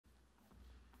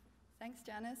Thanks,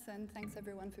 Janice, and thanks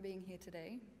everyone for being here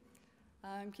today.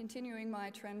 I'm continuing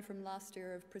my trend from last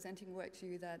year of presenting work to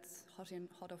you that's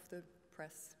hot off the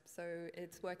press. So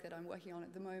it's work that I'm working on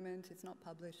at the moment. It's not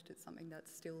published. It's something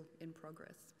that's still in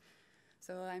progress.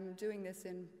 So I'm doing this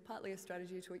in partly a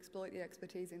strategy to exploit the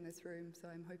expertise in this room. So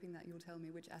I'm hoping that you'll tell me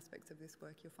which aspects of this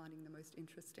work you're finding the most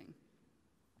interesting.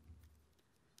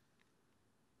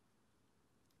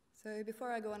 So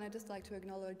before I go on, I'd just like to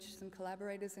acknowledge some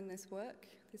collaborators in this work.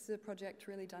 This is a project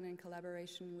really done in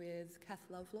collaboration with Kath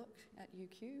Lovelock at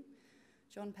UQ,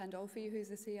 John Pandolfi, who's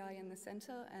the CI in the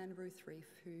centre, and Ruth Reef,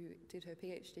 who did her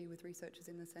PhD with researchers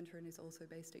in the centre and is also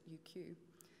based at UQ.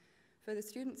 For the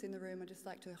students in the room, I'd just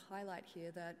like to highlight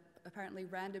here that apparently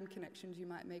random connections you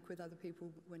might make with other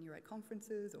people when you're at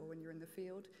conferences or when you're in the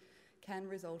field can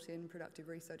result in productive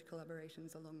research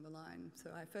collaborations along the line. So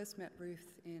I first met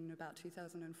Ruth in about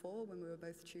 2004 when we were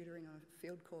both tutoring on a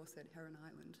field course at Heron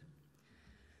Island.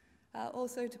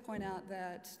 Also to point out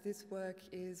that this work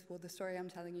is, well, the story I'm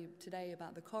telling you today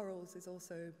about the corals is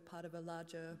also part of a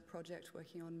larger project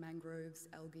working on mangroves,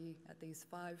 algae at these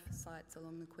 5 sites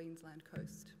along the Queensland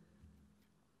coast.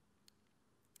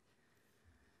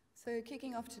 So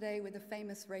kicking off today with a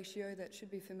famous ratio that should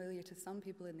be familiar to some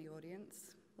people in the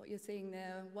audience. What you're seeing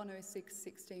there,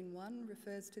 106:16:1,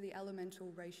 refers to the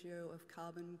elemental ratio of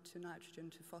carbon to nitrogen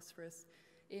to phosphorus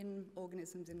in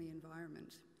organisms in the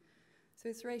environment. So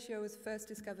this ratio was first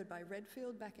discovered by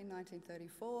Redfield back in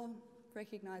 1934,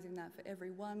 recognizing that for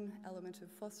every 1 element of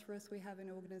phosphorus we have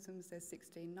in organisms, there's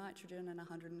 16 nitrogen and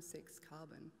 106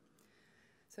 carbon.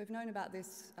 So we've known about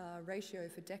this ratio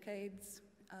for decades.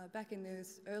 Back in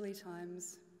those early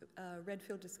times,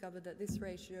 Redfield discovered that this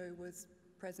ratio was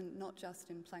present not just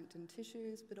in plankton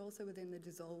tissues, but also within the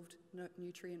dissolved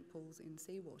nutrient pools in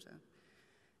seawater.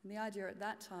 And the idea at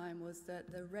that time was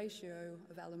that the ratio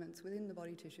of elements within the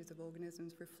body tissues of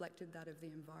organisms reflected that of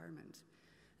the environment.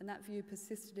 And that view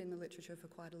persisted in the literature for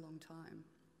quite a long time.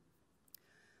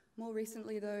 More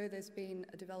recently, though, there's been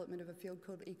a development of a field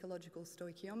called ecological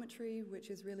stoichiometry, which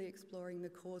is really exploring the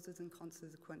causes and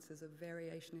consequences of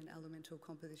variation in elemental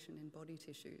composition in body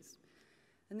tissues.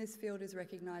 And this field is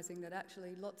recognizing that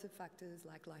actually lots of factors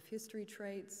like life history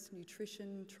traits,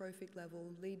 nutrition, trophic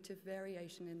level lead to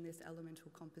variation in this elemental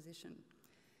composition.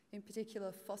 In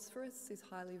particular, phosphorus is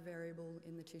highly variable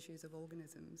in the tissues of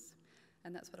organisms.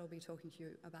 And that's what I'll be talking to you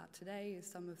about today, is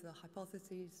some of the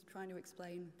hypotheses trying to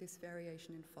explain this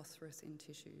variation in phosphorus in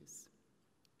tissues.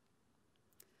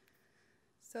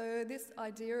 So this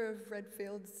idea of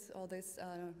Redfield's, or this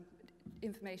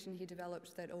information he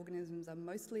developed that organisms are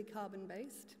mostly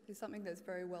carbon-based is something that's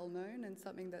very well known and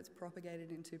something that's propagated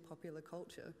into popular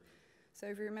culture. So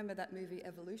if you remember that movie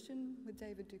Evolution with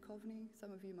David Duchovny,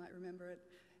 some of you might remember it.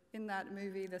 In that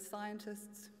movie, the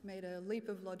scientists made a leap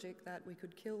of logic that we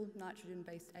could kill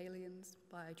nitrogen-based aliens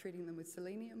by treating them with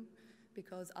selenium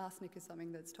because arsenic is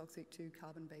something that's toxic to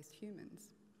carbon-based humans.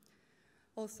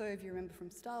 Also, if you remember from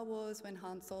Star Wars, when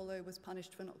Han Solo was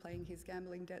punished for not paying his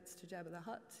gambling debts to Jabba the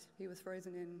Hutt, he was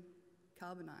frozen in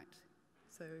carbonite.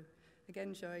 So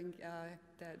again, showing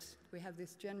that we have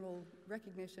this general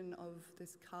recognition of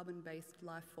this carbon-based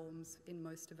life forms in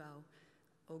most of our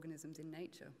organisms in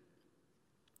nature.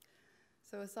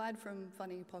 So aside from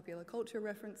funny popular culture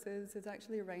references, there's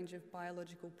actually a range of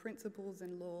biological principles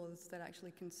and laws that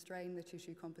actually constrain the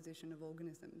tissue composition of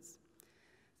organisms.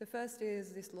 The first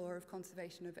is this law of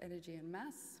conservation of energy and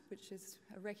mass, which is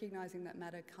recognizing that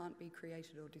matter can't be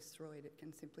created or destroyed, it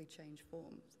can simply change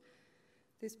forms.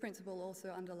 This principle also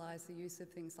underlies the use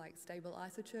of things like stable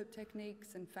isotope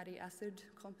techniques and fatty acid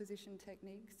composition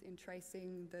techniques in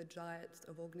tracing the diets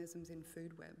of organisms in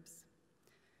food webs.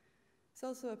 It's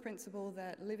also a principle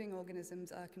that living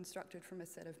organisms are constructed from a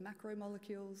set of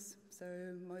macromolecules.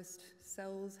 So most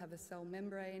cells have a cell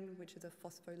membrane, which is a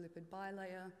phospholipid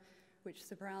bilayer, which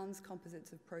surrounds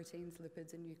composites of proteins,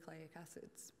 lipids, and nucleic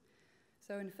acids.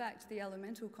 So in fact, the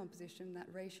elemental composition, that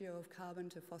ratio of carbon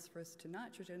to phosphorus to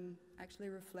nitrogen, actually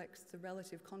reflects the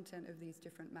relative content of these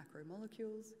different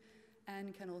macromolecules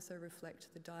and can also reflect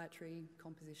the dietary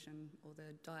composition or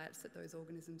the diets that those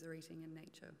organisms are eating in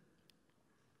nature.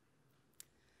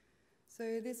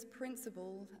 So this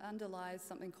principle underlies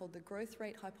something called the growth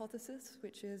rate hypothesis,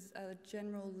 which is a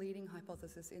general leading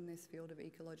hypothesis in this field of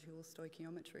ecological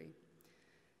stoichiometry.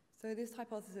 So this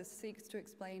hypothesis seeks to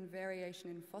explain variation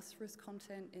in phosphorus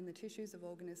content in the tissues of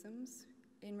organisms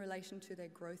in relation to their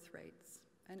growth rates.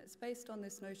 And it's based on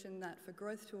this notion that for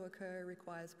growth to occur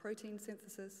requires protein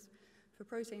synthesis. For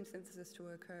protein synthesis to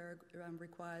occur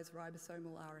requires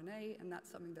ribosomal RNA, and that's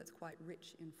something that's quite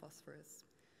rich in phosphorus.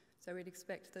 So we'd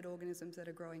expect that organisms that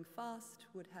are growing fast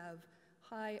would have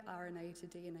high RNA to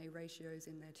DNA ratios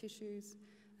in their tissues,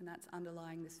 and that's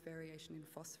underlying this variation in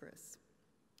phosphorus.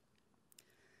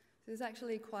 There's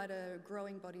actually quite a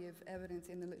growing body of evidence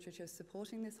in the literature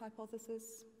supporting this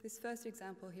hypothesis. This first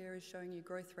example here is showing you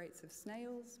growth rates of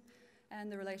snails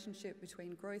and the relationship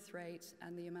between growth rate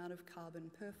and the amount of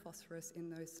carbon per phosphorus in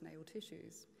those snail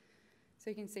tissues. So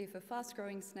you can see for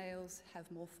fast-growing snails have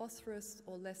more phosphorus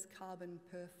or less carbon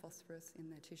per phosphorus in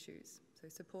their tissues, so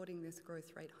supporting this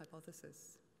growth rate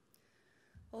hypothesis.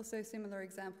 Also similar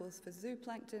examples for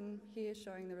zooplankton, here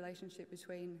showing the relationship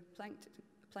between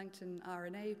plankton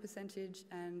RNA percentage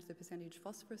and the percentage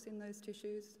phosphorus in those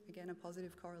tissues. Again, a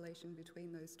positive correlation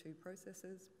between those two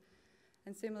processes.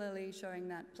 And similarly showing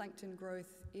that plankton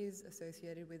growth is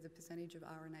associated with the percentage of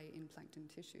RNA in plankton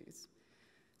tissues.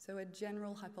 So a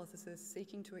general hypothesis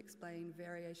seeking to explain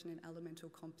variation in elemental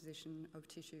composition of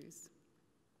tissues.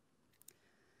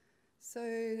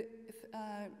 So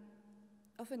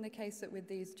often the case that with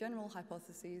these general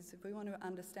hypotheses, if we want to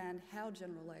understand how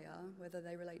general they are, whether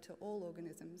they relate to all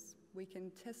organisms, we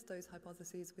can test those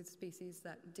hypotheses with species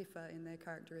that differ in their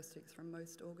characteristics from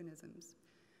most organisms.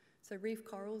 So reef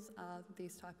corals are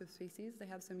these type of species. They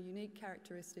have some unique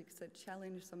characteristics that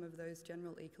challenge some of those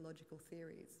general ecological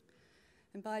theories.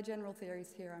 And by general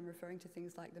theories here, I'm referring to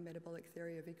things like the metabolic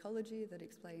theory of ecology that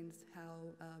explains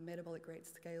how metabolic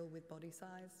rates scale with body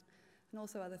size, and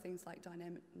also other things like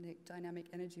dynamic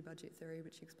energy budget theory,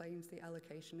 which explains the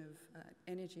allocation of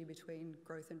energy between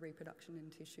growth and reproduction in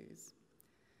tissues.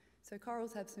 So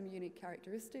corals have some unique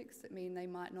characteristics that mean they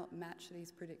might not match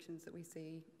these predictions that we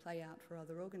see play out for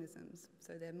other organisms.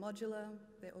 So they're modular,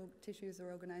 their tissues are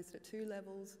organized at two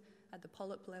levels, at the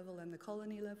polyp level and the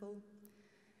colony level.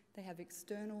 They have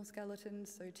external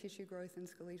skeletons, so tissue growth and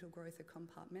skeletal growth are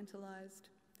compartmentalized.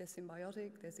 They're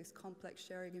symbiotic, there's this complex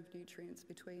sharing of nutrients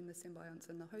between the symbionts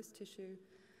and the host tissue.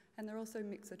 And they're also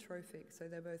mixotrophic, so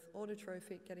they're both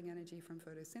autotrophic, getting energy from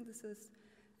photosynthesis,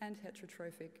 and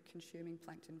heterotrophic, consuming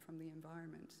plankton from the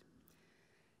environment.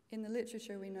 In the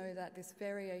literature, we know that this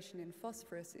variation in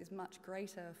phosphorus is much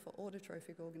greater for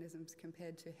autotrophic organisms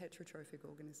compared to heterotrophic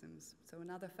organisms. So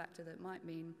another factor that might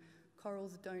mean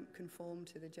corals don't conform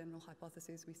to the general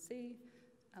hypotheses we see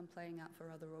playing out for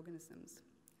other organisms.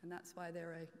 And that's why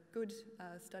they're a good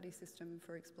study system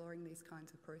for exploring these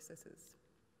kinds of processes.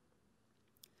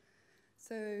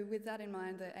 So with that in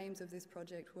mind, the aims of this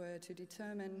project were to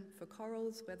determine for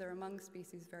corals whether among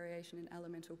species variation in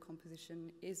elemental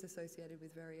composition is associated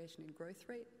with variation in growth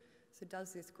rate. So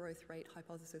does this growth rate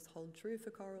hypothesis hold true for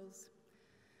corals?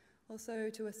 Also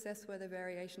to assess whether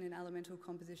variation in elemental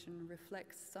composition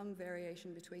reflects some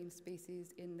variation between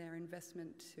species in their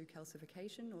investment to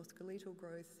calcification or skeletal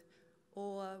growth,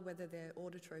 or whether they're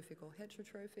autotrophic or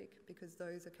heterotrophic, because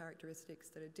those are characteristics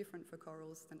that are different for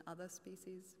corals than other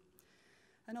species.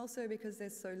 And also because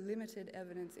there's so limited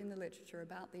evidence in the literature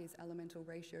about these elemental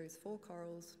ratios for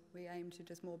corals, we aim to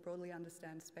just more broadly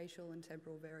understand spatial and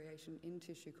temporal variation in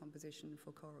tissue composition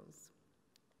for corals.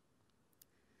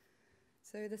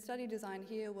 So the study design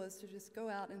here was to just go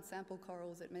out and sample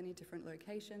corals at many different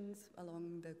locations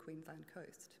along the Queensland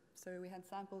coast. So we had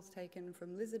samples taken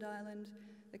from Lizard Island,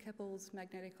 the Keppels,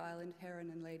 Magnetic Island,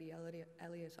 Heron, and Lady Elliot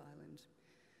Island.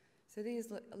 So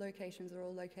these locations are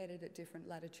all located at different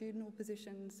latitudinal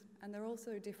positions, and they're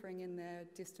also differing in their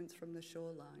distance from the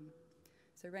shoreline.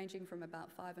 So ranging from about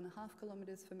 5.5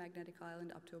 kilometres for Magnetic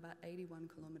Island up to about 81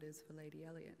 kilometres for Lady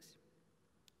Elliot.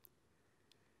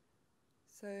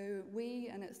 So we,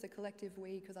 and it's the collective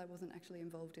we because I wasn't actually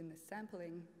involved in this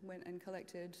sampling, went and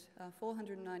collected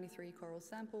 493 coral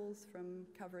samples from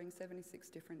covering 76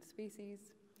 different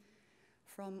species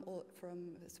from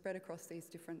spread across these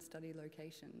different study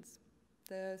locations.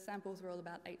 The samples were all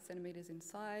about 8 centimetres in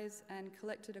size and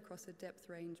collected across a depth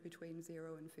range between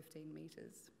 0 and 15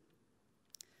 metres.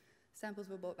 Samples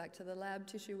were brought back to the lab,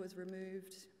 tissue was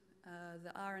removed, the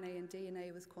RNA and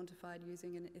DNA was quantified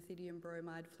using an ethidium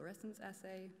bromide fluorescence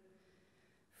assay.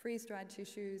 Freeze-dried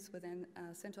tissues were then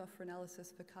sent off for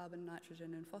analysis for carbon,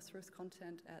 nitrogen, and phosphorus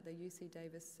content at the UC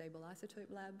Davis Stable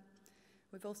Isotope Lab.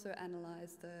 We've also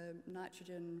analysed the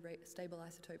nitrogen stable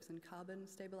isotopes and carbon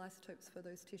stable isotopes for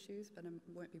those tissues, but I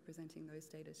won't be presenting those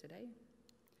data today.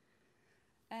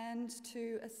 And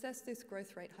to assess this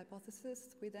growth rate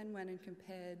hypothesis, we then went and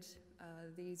compared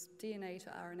these DNA to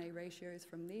RNA ratios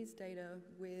from these data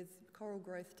with coral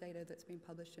growth data that's been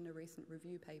published in a recent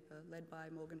review paper led by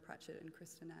Morgan Pratchett and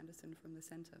Kristen Anderson from the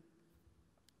centre.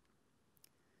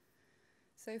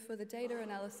 So for the data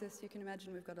analysis, you can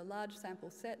imagine we've got a large sample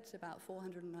set, about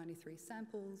 493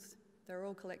 samples. They're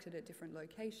all collected at different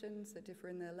locations that differ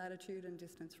in their latitude and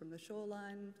distance from the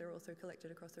shoreline. They're also collected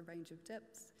across a range of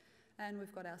depths. and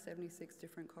we've got our 76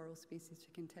 different coral species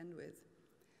to contend with.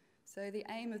 So the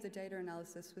aim of the data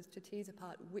analysis was to tease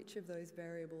apart which of those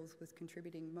variables was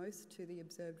contributing most to the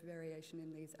observed variation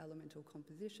in these elemental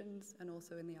compositions and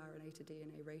also in the RNA to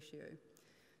DNA ratio.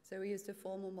 So we used a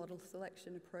formal model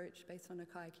selection approach based on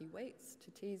Ecological weights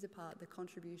to tease apart the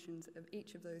contributions of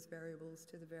each of those variables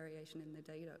to the variation in the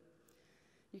data.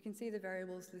 You can see the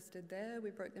variables listed there.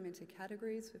 We broke them into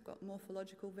categories. We've got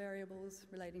morphological variables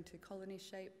relating to colony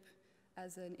shape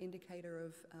as an indicator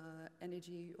of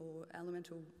energy or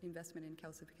elemental investment in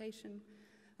calcification,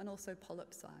 and also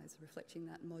polyp size, reflecting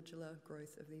that modular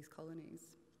growth of these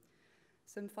colonies.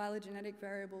 Some phylogenetic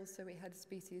variables, so we had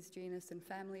species, genus, and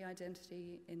family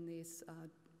identity in these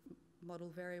model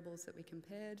variables that we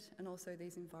compared, and also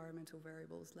these environmental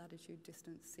variables, latitude,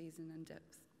 distance, season, and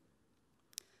depth.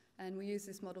 And we use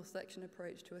this model selection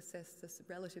approach to assess the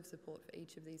relative support for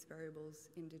each of these variables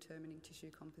in determining tissue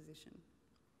composition.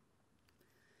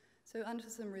 So onto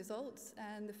some results,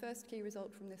 and the first key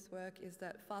result from this work is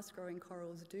that fast-growing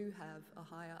corals do have a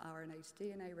higher RNA to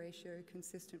DNA ratio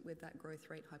consistent with that growth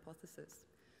rate hypothesis.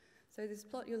 So this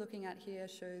plot you're looking at here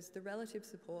shows the relative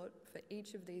support for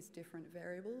each of these different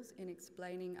variables in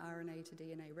explaining RNA to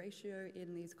DNA ratio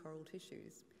in these coral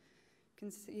tissues. You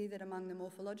can see that among the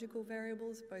morphological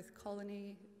variables, both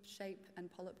colony, shape, and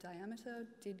polyp diameter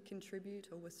did contribute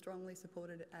or were strongly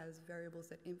supported as variables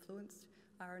that influenced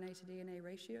RNA to DNA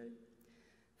ratio.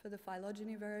 For the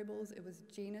phylogeny variables, it was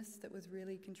genus that was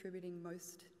really contributing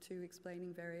most to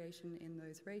explaining variation in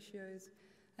those ratios.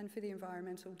 And for the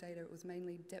environmental data, it was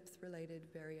mainly depth-related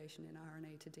variation in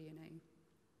RNA to DNA.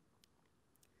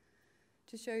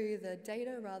 To show you the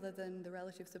data rather than the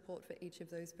relative support for each of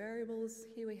those variables,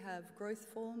 here we have growth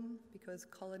form, because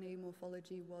colony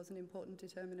morphology was an important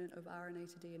determinant of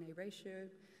RNA to DNA ratio,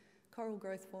 coral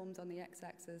growth forms on the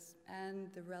x-axis, and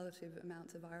the relative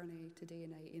amounts of RNA to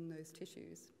DNA in those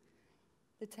tissues.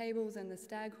 The tables and the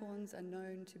staghorns are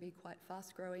known to be quite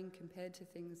fast-growing compared to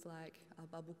things like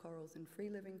bubble corals and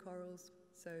free-living corals,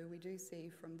 so we do see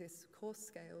from this coarse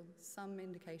scale some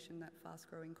indication that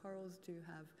fast-growing corals do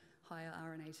have higher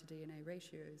RNA to DNA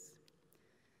ratios.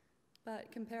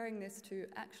 But comparing this to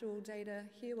actual data,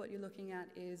 here what you're looking at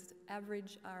is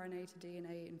average RNA to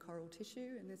DNA in coral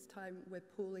tissue, and this time we're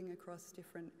pooling across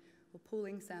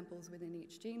pooling samples within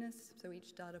each genus, so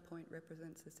each data point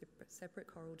represents a separate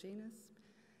coral genus.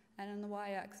 And on the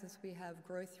y-axis we have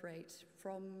growth rate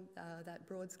from that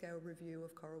broad-scale review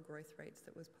of coral growth rates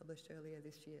that was published earlier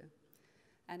this year.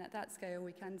 And at that scale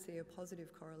we can see a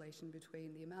positive correlation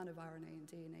between the amount of RNA and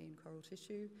DNA in coral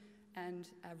tissue and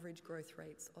average growth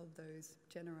rates of those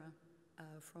genera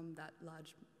from that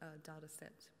large data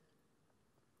set.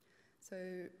 So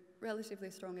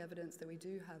relatively strong evidence that we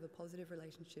do have a positive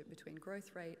relationship between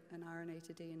growth rate and RNA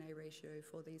to DNA ratio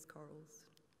for these corals.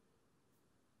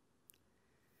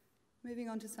 Moving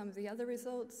on to some of the other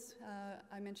results,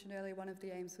 I mentioned earlier one of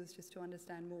the aims was just to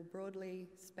understand more broadly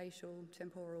spatial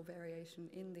temporal variation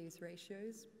in these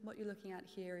ratios. What you're looking at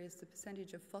here is the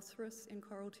percentage of phosphorus in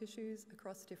coral tissues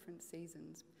across different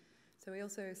seasons. So we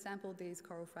also sampled these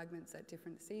coral fragments at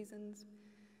different seasons.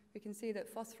 We can see that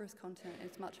phosphorus content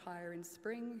is much higher in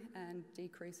spring and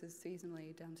decreases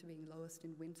seasonally down to being lowest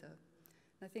in winter.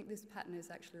 I think this pattern is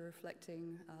actually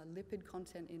reflecting lipid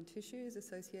content in tissues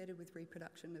associated with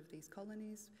reproduction of these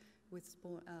colonies, with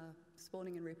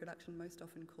spawning and reproduction most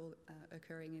often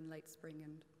occurring in late spring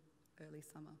and early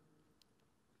summer.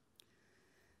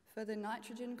 For the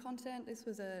nitrogen content, this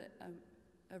was a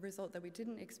result that we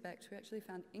didn't expect. We actually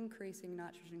found increasing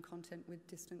nitrogen content with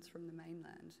distance from the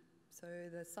mainland. So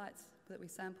the sites that we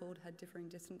sampled had differing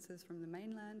distances from the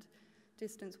mainland.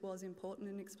 Distance was important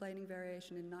in explaining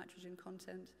variation in nitrogen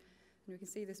content, and we can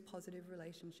see this positive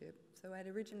relationship. So I'd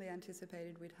originally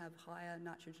anticipated we'd have higher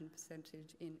nitrogen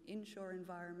percentage in inshore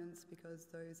environments because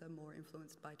those are more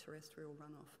influenced by terrestrial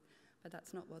runoff, but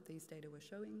that's not what these data were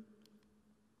showing.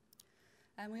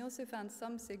 And we also found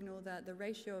some signal that the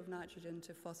ratio of nitrogen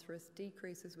to phosphorus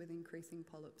decreases with increasing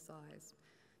polyp size.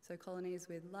 So colonies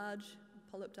with large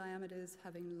polyp diameters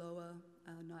having lower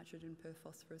nitrogen per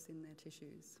phosphorus in their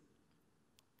tissues.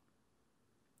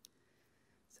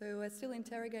 So we're still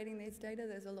interrogating these data.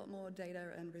 There's a lot more data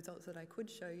and results that I could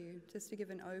show you. Just to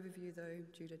give an overview though,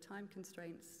 due to time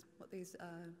constraints, what these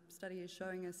study is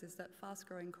showing us is that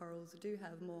fast-growing corals do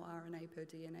have more RNA per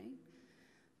DNA,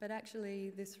 but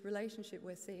actually this relationship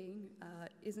we're seeing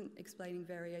isn't explaining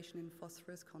variation in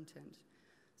phosphorus content.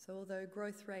 So although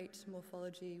growth rate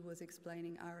morphology was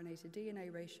explaining RNA to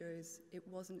DNA ratios, it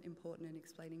wasn't important in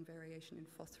explaining variation in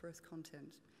phosphorus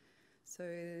content. So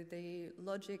the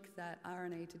logic that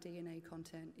RNA to DNA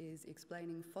content is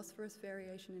explaining phosphorus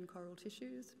variation in coral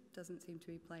tissues doesn't seem to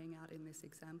be playing out in this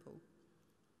example.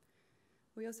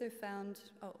 We also found,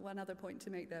 one other point to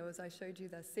make there was I showed you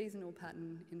the seasonal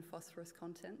pattern in phosphorus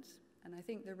content, and I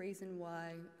think the reason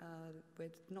why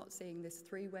we're not seeing this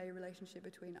three-way relationship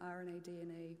between RNA,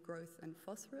 DNA growth and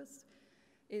phosphorus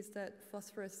is that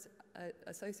phosphorus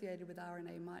associated with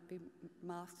RNA might be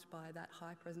masked by that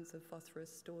high presence of phosphorus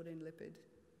stored in lipid.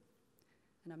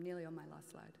 And I'm nearly on my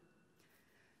last slide.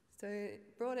 So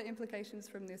broader implications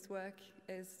from this work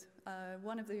is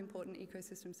one of the important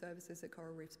ecosystem services that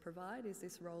coral reefs provide is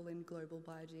this role in global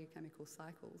biogeochemical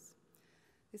cycles.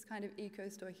 This kind of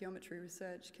eco-stoichiometry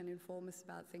research can inform us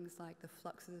about things like the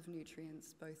fluxes of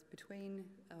nutrients, both between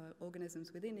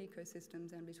organisms within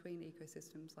ecosystems and between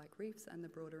ecosystems like reefs and the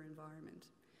broader environment.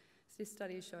 So this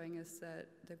study is showing us that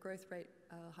the growth rate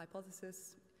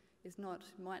hypothesis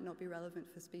might not be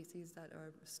relevant for species that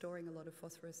are storing a lot of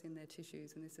phosphorus in their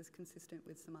tissues, and this is consistent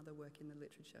with some other work in the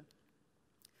literature.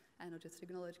 And I'll just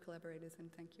acknowledge collaborators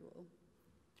and thank you all.